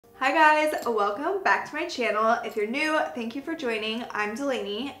Hi guys, welcome back to my channel. If you're new, thank you for joining. I'm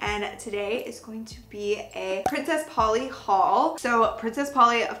Delaney and today is going to be a Princess Polly haul. So Princess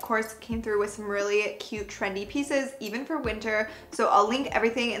Polly of course came through with some really cute trendy pieces even for winter. So I'll link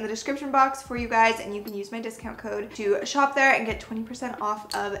everything in the description box for you guys and you can use my discount code to shop there and get 20%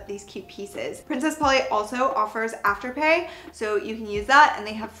 off of these cute pieces. Princess Polly also offers AfterPay, so you can use that and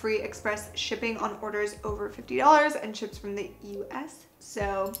they have free express shipping on orders over $50 and ships from the US.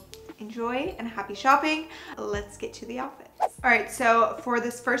 So enjoy and happy shopping. Let's get to the outfits. All right, so for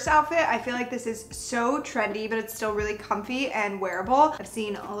this first outfit, I feel like this is so trendy, but it's still really comfy and wearable. I've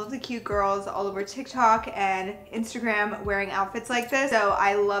seen all of the cute girls all over TikTok and Instagram wearing outfits like this, so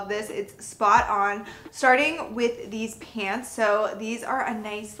I love this. It's spot on. Starting with these pants. So these are a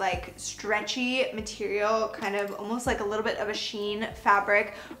nice like stretchy material, kind of almost like a little bit of a sheen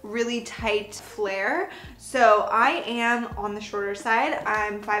fabric, really tight flare. So I am on the shorter side.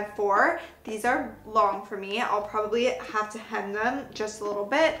 I'm 5'4". These are long for me. I'll probably have to hem them just a little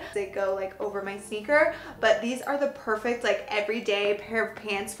bit. They go like over my sneaker, but these are the perfect like everyday pair of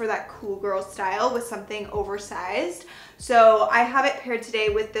pants for that cool girl style with something oversized. So I have it paired today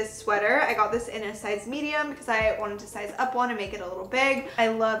with this sweater. I got this in a size medium because I wanted to size up one and make it a little big. I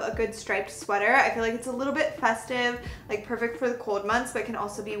love a good striped sweater. I feel like it's a little bit festive, like perfect for the cold months, but can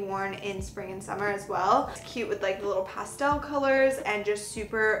also be worn in spring and summer as well. It's cute with like the little pastel colors and just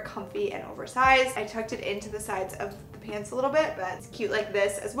super comfy and oversized. I tucked it into the sides of the pants a little bit, but it's cute like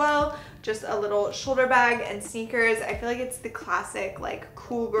this as well. Just a little shoulder bag and sneakers. I feel like it's the classic like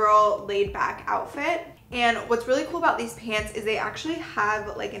cool girl laid back outfit. And what's really cool about these pants is they actually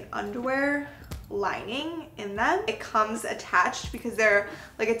have like an underwear lining in them. It comes attached because they're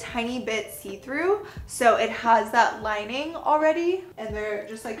like a tiny bit see-through. So it has that lining already and they're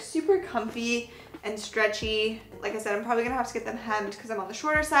just like super comfy and stretchy. Like I said, I'm probably gonna have to get them hemmed because I'm on the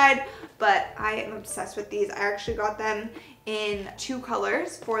shorter side, but I am obsessed with these. I actually got them in 2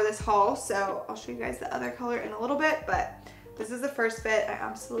 colors for this haul. So I'll show you guys the other color in a little bit, but this is the first fit. I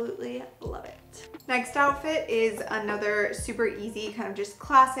absolutely love it. Next outfit is another super easy, kind of just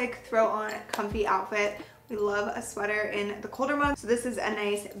classic throw on comfy outfit. We love a sweater in the colder months. So this is a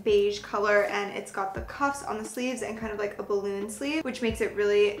nice beige color and it's got the cuffs on the sleeves and kind of like a balloon sleeve, which makes it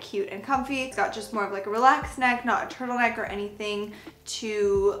really cute and comfy. It's got just more of like a relaxed neck, not a turtleneck or anything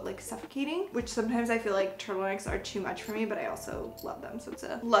too like suffocating, which sometimes I feel like turtlenecks are too much for me, but I also love them. So it's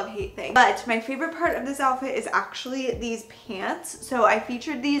a love-hate thing. But my favorite part of this outfit is actually these pants. So I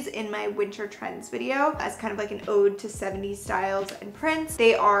featured these in my winter trends video as kind of like an ode to 70s styles and prints.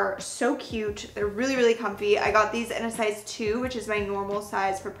 They are so cute. They're really, really comfy. I got these in a size 2, which is my normal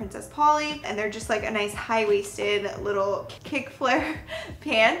size for Princess Polly, and they're just like a nice high-waisted little kick flare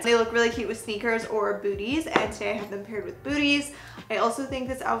pants. They look really cute with sneakers or booties, and today I have them paired with booties. I also think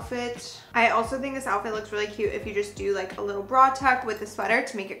this outfit looks really cute if you just do like a little bra tuck with the sweater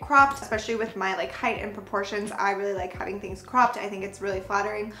to make it cropped, especially with my like height and proportions. I really like having things cropped. I think it's really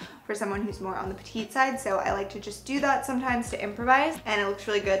flattering for someone who's more on the petite side, so I like to just do that sometimes to improvise, and it looks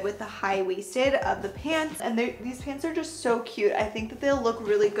really good with the high-waisted of the pants. And these pants are just so cute. I think that they'll look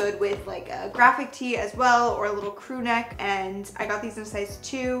really good with like a graphic tee as well or a little crew neck, and I got these in a size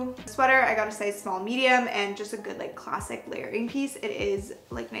 2. The sweater I got a size small medium, and just a good like classic layering piece. It is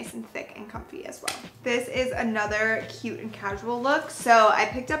like nice and thick and comfy as well. This is another cute and casual look. So I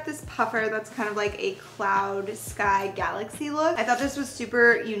picked up this puffer that's kind of like a cloud sky galaxy look. I thought this was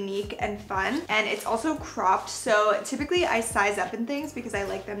super unique and fun, and it's also cropped. So typically I size up in things because I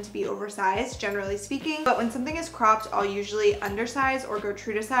like them to be oversized, generally speaking, but when something is cropped I'll usually undersize or go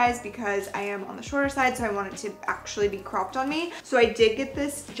true to size because I am on the shorter side, so I want it to actually be cropped on me. So I did get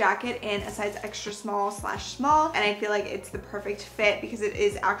this jacket in a size extra small / small, and I feel like it's the perfect fit because it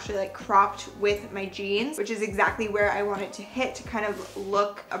is actually like cropped with my jeans, which is exactly where I want it to hit to kind of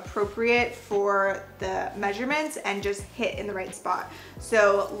look appropriate for the measurements and just hit in the right spot.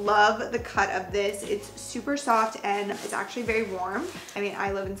 So love the cut of this. It's super soft and it's actually very warm. I mean,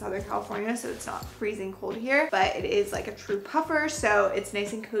 I live in Southern California, so it's not freezing cold here, but it is like a true puffer, so it's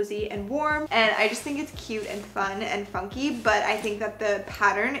nice and cozy and warm, and I just think it's cute and fun and funky. But I think that the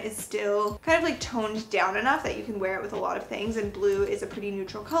pattern is still kind of like toned down enough that you can wear it with a lot of things, and blue is a pretty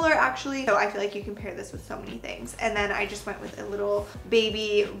neutral color actually, so I feel like you can pair this with so many things. And then I just went with a little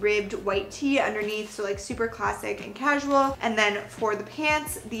baby ribbed white tee underneath, so like super classic and casual. And then for the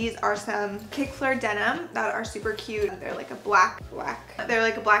pants, these are some kick flare denim that are super cute. They're like a black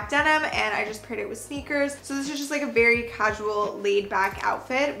denim, and I just paired it with sneakers. So this is just like a very casual laid back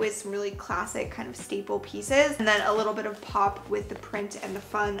outfit with some really classic kind of staple pieces, and then a little bit of pop with the print and the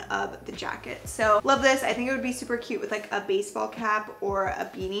fun of the jacket. So love this. I think it would be super cute with like a baseball cap or a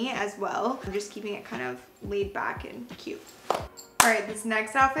beanie as well. I'm just keeping it kind of laid back and cute. All right, this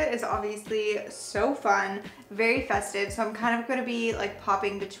next outfit is obviously so fun, very festive. So I'm kind of gonna be like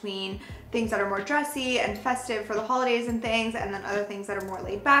popping between things that are more dressy and festive for the holidays and things, and then other things that are more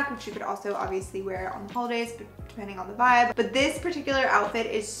laid back, which you could also obviously wear on the holidays, depending on the vibe. But this particular outfit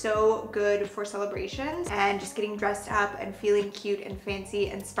is so good for celebrations and just getting dressed up and feeling cute and fancy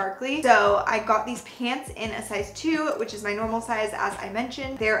and sparkly. So I got these pants in a size 2, which is my normal size, as I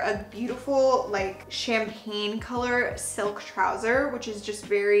mentioned. They're a beautiful like champagne color silk trouser, which is just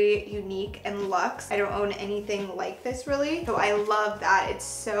very unique and luxe. I don't own anything like this really, so I love that. It's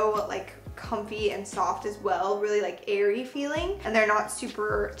so like comfy and soft as well, really like airy feeling, and they're not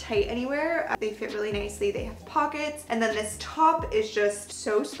super tight anywhere. They fit really nicely. They have pockets, and then this top is just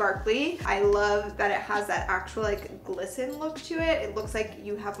so sparkly. I love that it has that actual like glisten look to it. It looks like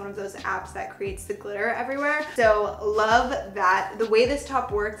you have one of those apps that creates the glitter everywhere. So love that. The way this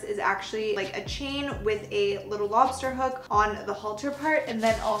top works is actually like a chain with a little lobster hook on the halter part, and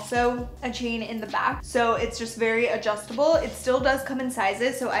then also a chain in the back. So it's just very adjustable. It still does come in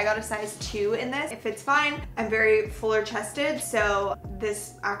sizes, so I got a size 2 in this. It fits fine. I'm very fuller chested, so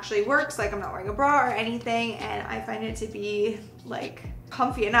this actually works. Like, I'm not wearing a bra or anything, and I find it to be like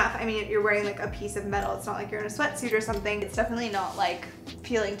comfy enough. I mean, you're wearing like a piece of metal. It's not like you're in a sweatsuit or something. It's definitely not like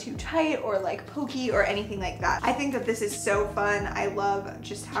feeling too tight or like pokey or anything like that. I think that this is so fun. I love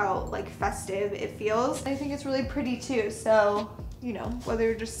just how like festive it feels. I think it's really pretty too. So, you know, whether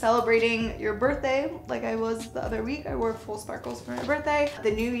you're just celebrating your birthday, like I was the other week, I wore full sparkles for my birthday, the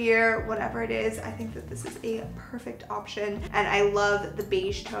new year, whatever it is, I think that this is a perfect option. And I love the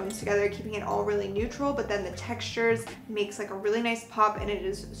beige tones together, keeping it all really neutral, but then the textures makes like a really nice pop, and it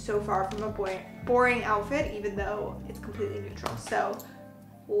is so far from a boring outfit, even though it's completely neutral. So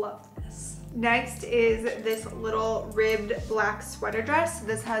love this. Next is this little ribbed black sweater dress.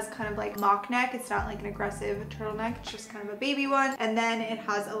 This has kind of like mock neck. It's not like an aggressive turtleneck, it's just kind of a baby one. And then it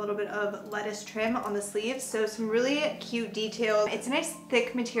has a little bit of lettuce trim on the sleeves. So some really cute details. It's a nice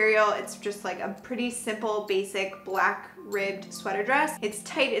thick material. It's just like a pretty simple, basic black ribbed sweater dress. It's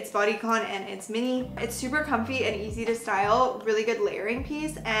tight, it's bodycon, and it's mini. It's super comfy and easy to style. Really good layering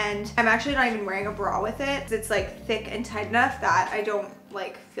piece. And I'm actually not even wearing a bra with it. It's like thick and tight enough that I don't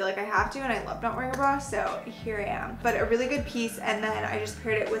like feel like I have to, and I love not wearing a bra, so here I am. But a really good piece. And then I just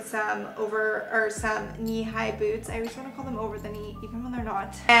paired it with some some knee-high boots. I always want to call them over the knee even when they're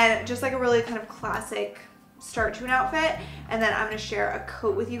not. And just like a really kind of classic start to an outfit. And then I'm going to share a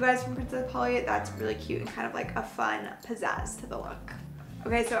coat with you guys from Princess Polly that's really cute and kind of like a fun pizzazz to the look.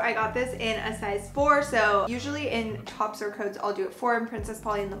 Okay, so I got this in a size 4. So usually in tops or coats, I'll do it 4. In Princess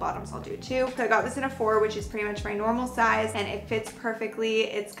Polly, in the bottoms, I'll do it 2. So I got this in a 4, which is pretty much my normal size, and it fits perfectly.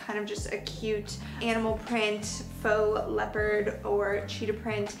 It's kind of just a cute animal print, faux leopard or cheetah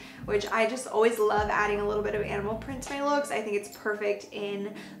print, which I just always love adding a little bit of animal print to my looks. I think it's perfect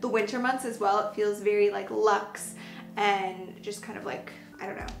in the winter months as well. It feels very like luxe and just kind of like, I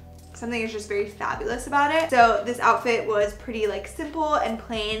don't know, something is just very fabulous about it. So this outfit was pretty like simple and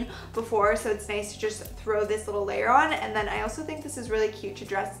plain before, so it's nice to just throw this little layer on. And then I also think this is really cute to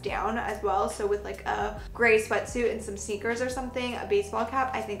dress down as well. So with like a gray sweatsuit and some sneakers or something, a baseball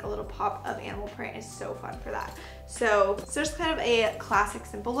cap, I think a little pop of animal print is so fun for that. So it's just kind of a classic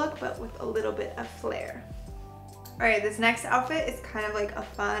simple look, but with a little bit of flair. All right, this next outfit is kind of like a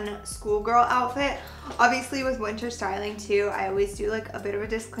fun schoolgirl outfit. Obviously with winter styling too, I always do like a bit of a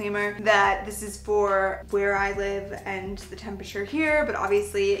disclaimer that this is for where I live and the temperature here, but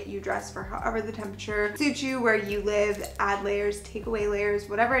obviously you dress for however the temperature suits you where you live, add layers, take away layers,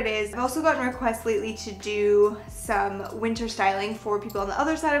 whatever it is. I've also gotten requests lately to do some winter styling for people on the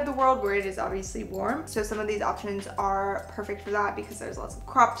other side of the world where it is obviously warm. So some of these options are perfect for that because there's lots of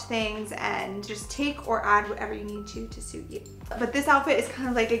cropped things, and just take or add whatever you need to suit you. But this outfit is kind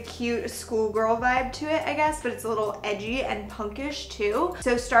of like a cute schoolgirl vibe to it, I guess, but it's a little edgy and punkish too.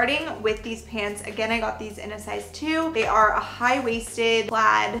 So starting with these pants, again, I got these in a size 2. They are a high-waisted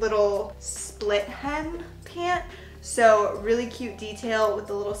plaid little split hem pant. So really cute detail with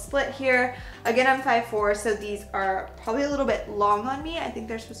the little split here. Again, I'm 5'4", so these are probably a little bit long on me. I think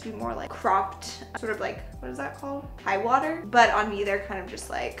they're supposed to be more like cropped, sort of like, what is that called? High water. But on me, they're kind of just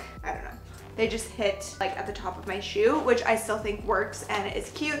like, I don't know. They just hit like at the top of my shoe, which I still think works and is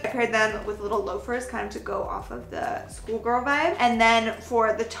cute. I paired them with little loafers kind of to go off of the schoolgirl vibe. And then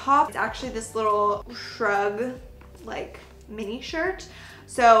for the top, it's actually this little shrug like mini shirt.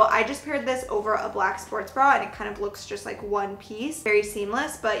 So I just paired this over a black sports bra and it kind of looks just like one piece, very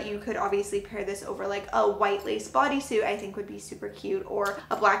seamless, but you could obviously pair this over like a white lace bodysuit, I think would be super cute, or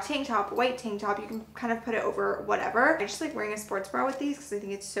a black tank top, a white tank top. You can kind of put it over whatever. I just like wearing a sports bra with these because I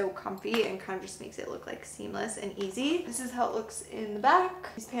think it's so comfy and kind of just makes it look like seamless and easy. This is how it looks in the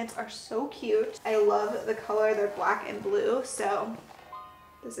back. These pants are so cute. I love the color. They're black and blue, so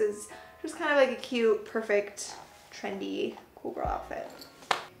this is just kind of like a cute, perfect, trendy, cool girl outfit.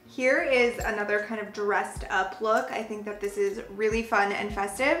 Here is another kind of dressed up look. I think that this is really fun and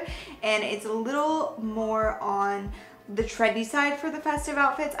festive, and it's a little more on the trendy side for the festive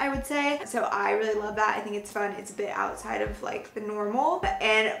outfits, I would say. So I really love that. I think it's fun. It's a bit outside of like the normal.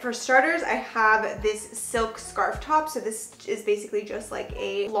 And for starters, I have this silk scarf top. So this is basically just like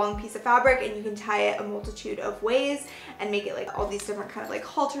a long piece of fabric, and you can tie it a multitude of ways and make it like all these different kind of like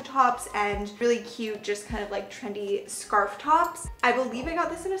halter tops and really cute, just kind of like trendy scarf tops. I believe I got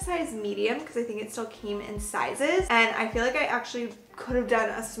this in a size medium because I think it still came in sizes. And I feel like I actually could have done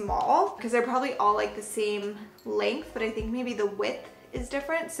a small because they're probably all like the same length, but I think maybe the width is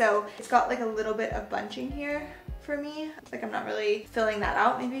different. So it's got like a little bit of bunching here for me. Like I'm not really filling that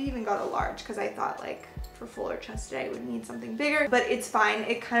out. Maybe I even got a large because I thought like for fuller chested I would need something bigger, but it's fine.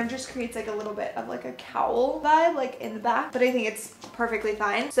 It kind of just creates like a little bit of like a cowl vibe like in the back, but I think it's perfectly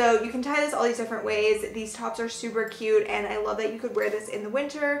fine. So you can tie this all these different ways. These tops are super cute, and I love that you could wear this in the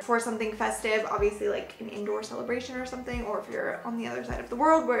winter for something festive, obviously like an indoor celebration or something, or if you're on the other side of the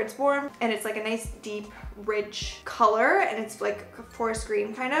world where it's warm. And it's like a nice deep rich color, and it's like a forest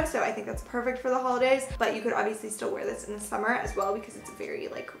green kind of, so I think that's perfect for the holidays. But you could obviously still wear this in the summer as well because it's a very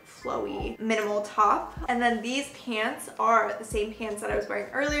like flowy minimal top. And then these pants are the same pants that I was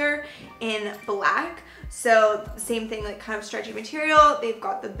wearing earlier in black. So same thing, like kind of stretchy material. They've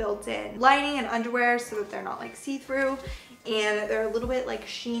got the built-in lining and underwear so that they're not like see-through, and they're a little bit like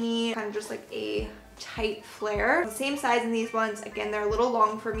sheeny, kind of just like a tight flare. The same size in these ones. Again, they're a little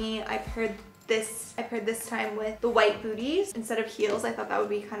long for me. I paired this time with the white booties instead of heels. I thought that would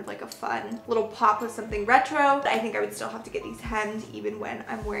be kind of like a fun little pop with something retro. But I think I would still have to get these hemmed even when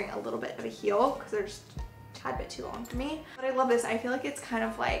I'm wearing a little bit of a heel because they're just a tad bit too long for me. But I love this. I feel like it's kind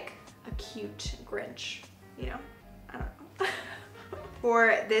of like a cute Grinch, you know? I don't know.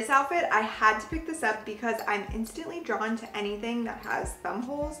 For this outfit, I had to pick this up because I'm instantly drawn to anything that has thumb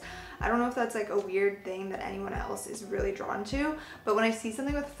holes. I don't know if that's like a weird thing that anyone else is really drawn to, but when I see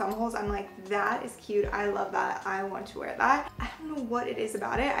something with thumb holes, I'm like, that is cute. I love that. I want to wear that. I don't know what it is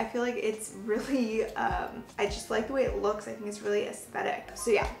about it. I feel like it's really, I just like the way it looks. I think it's really aesthetic.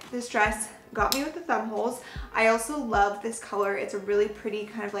 So yeah, this dress got me with the thumb holes. I also love this color. It's a really pretty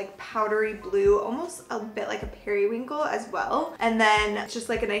kind of like powdery blue, almost a bit like a periwinkle as well. And then it's just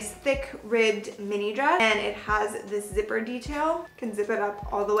like a nice thick ribbed mini dress, and it has this zipper detail. You can zip it up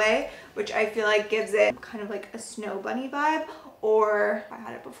all the way, which I feel like gives it kind of like a snow bunny vibe, or I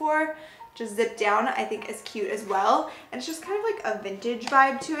had it before, just zip down, I think is cute as well. And it's just kind of like a vintage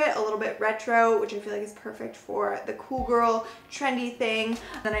vibe to it, a little bit retro, which I feel like is perfect for the cool girl trendy thing.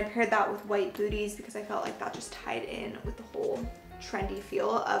 And then I paired that with white booties because I felt like that just tied in with the whole trendy feel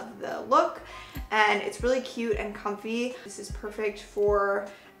of the look. And it's really cute and comfy. This is perfect for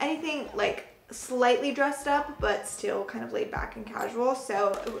anything like slightly dressed up but still kind of laid back and casual. So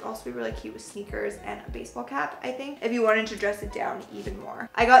it would also be really cute with sneakers and a baseball cap, I think, if you wanted to dress it down even more.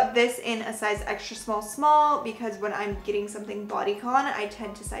 I got this in a size extra small because when I'm getting something bodycon, I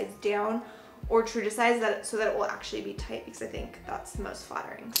tend to size down or true to size that so that it will actually be tight, because I think that's the most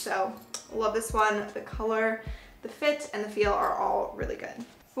flattering. So love this one. The color, the fit, and the feel are all really good.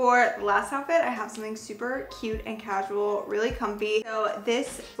 For the last outfit, I have something super cute and casual, really comfy. So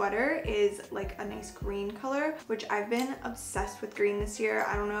this sweater is like a nice green color, which I've been obsessed with green this year.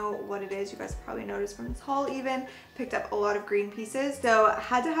 I don't know what it is. You guys probably noticed from this haul even. Picked up a lot of green pieces. So I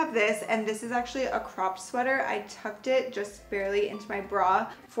had to have this, and this is actually a cropped sweater. I tucked it just barely into my bra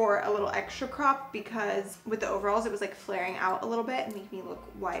for a little extra crop because with the overalls it was like flaring out a little bit and making me look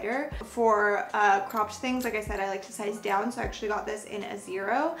wider. For cropped things, like I said, I like to size down, so I actually got this in a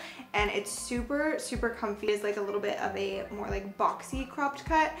 0, and it's super comfy. It's like a little bit of a more like boxy cropped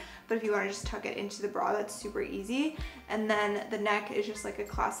cut, but if you want to just tuck it into the bra, that's super easy. And then the neck is just like a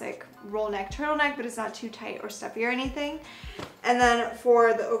classic roll neck turtleneck, but it's not too tight or stuffy or anything. And then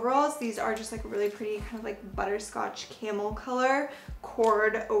for the overalls, these are just like a really pretty kind of like butterscotch camel color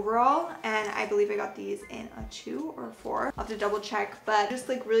cord overall, and I believe I got these in a 2 or 4. I'll have to double check, but just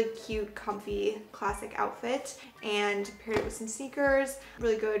like really cute, comfy, classic outfit, and paired it with some sneakers.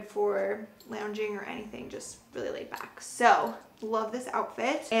 Really good for lounging or anything, just really laid back. So love this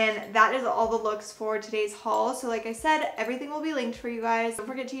outfit. And that is all the looks for today's haul. So like I said, everything will be linked for you guys. Don't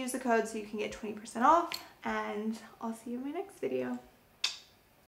forget to use the code so you can get 20% off, and I'll see you in my next video.